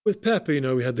With Pepper,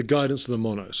 we had the guidance of the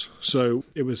monos, so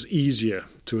it was easier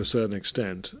to a certain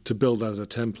extent to build that as a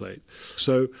template.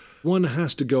 So one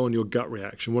has to go on your gut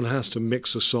reaction. One has to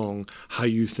mix a song how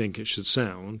you think it should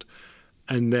sound,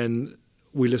 and then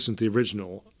we listen to the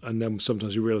original, and then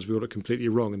sometimes you realise we got it completely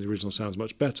wrong and the original sounds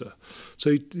much better.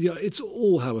 So it's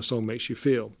all how a song makes you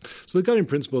feel. So the guiding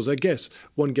principles, I guess,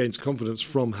 one gains confidence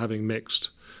from having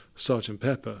mixed Sgt.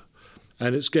 Pepper,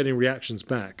 and it's getting reactions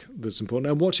back that's important.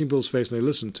 And watching people's face when they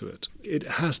listen to it, it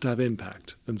has to have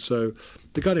impact. And so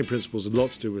the guiding principles have a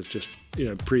lot to do with just,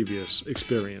 previous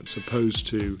experience, opposed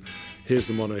to here's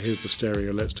the mono, here's the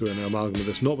stereo, let's do an amalgam of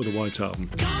this, not with the White Album.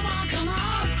 Come on, come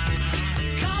on.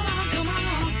 Come on, come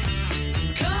on.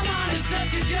 Come on, it's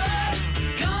such a joy.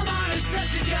 Come on, it's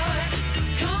such a joy.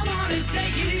 Come on, it's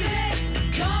take it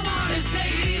easy. Come on, it's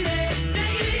take it easy.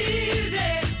 Take it easy.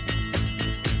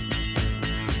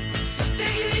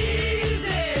 Take it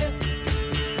easy.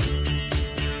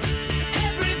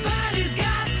 Everybody's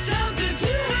got something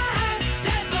to hide.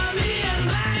 Take for me and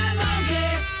my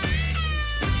monkey.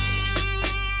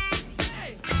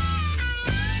 Hey.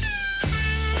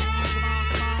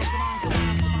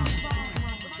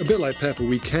 A bit like Pepper,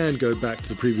 we can go back to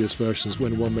the previous versions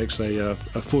when one makes a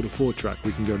 4-4 track.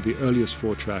 We can go to the earliest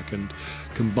 4 track and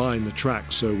combine the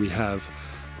tracks so we have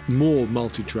more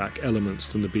multi-track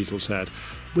elements than the Beatles had.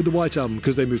 With the White Album,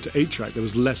 because they moved to 8 track, there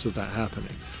was less of that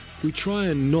happening. We try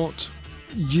and not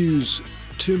use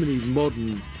too many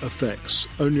modern effects,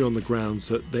 only on the grounds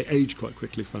that they age quite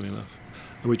quickly, funnily enough.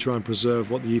 And we try and preserve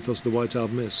what the ethos of the White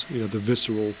Album is, the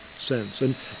visceral sense.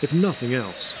 And if nothing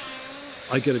else,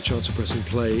 I get a chance of pressing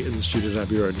play in the studio at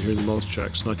Abbey Road and hearing the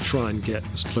multi-tracks, and I try and get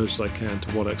as close as I can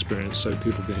to what I experience so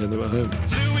people can hear them at home.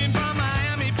 Flew in from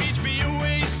Miami Beach,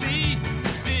 BUAC.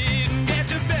 Didn't get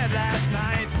to bed last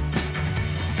night.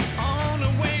 On the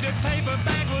way to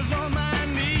paperback was on my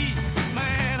knee.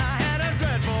 Man, I had a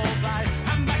dreadful flight.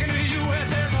 I'm back in the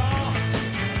USSR.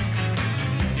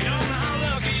 You don't know how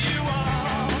lucky you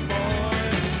are,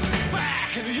 boy.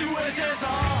 Back in the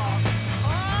USSR.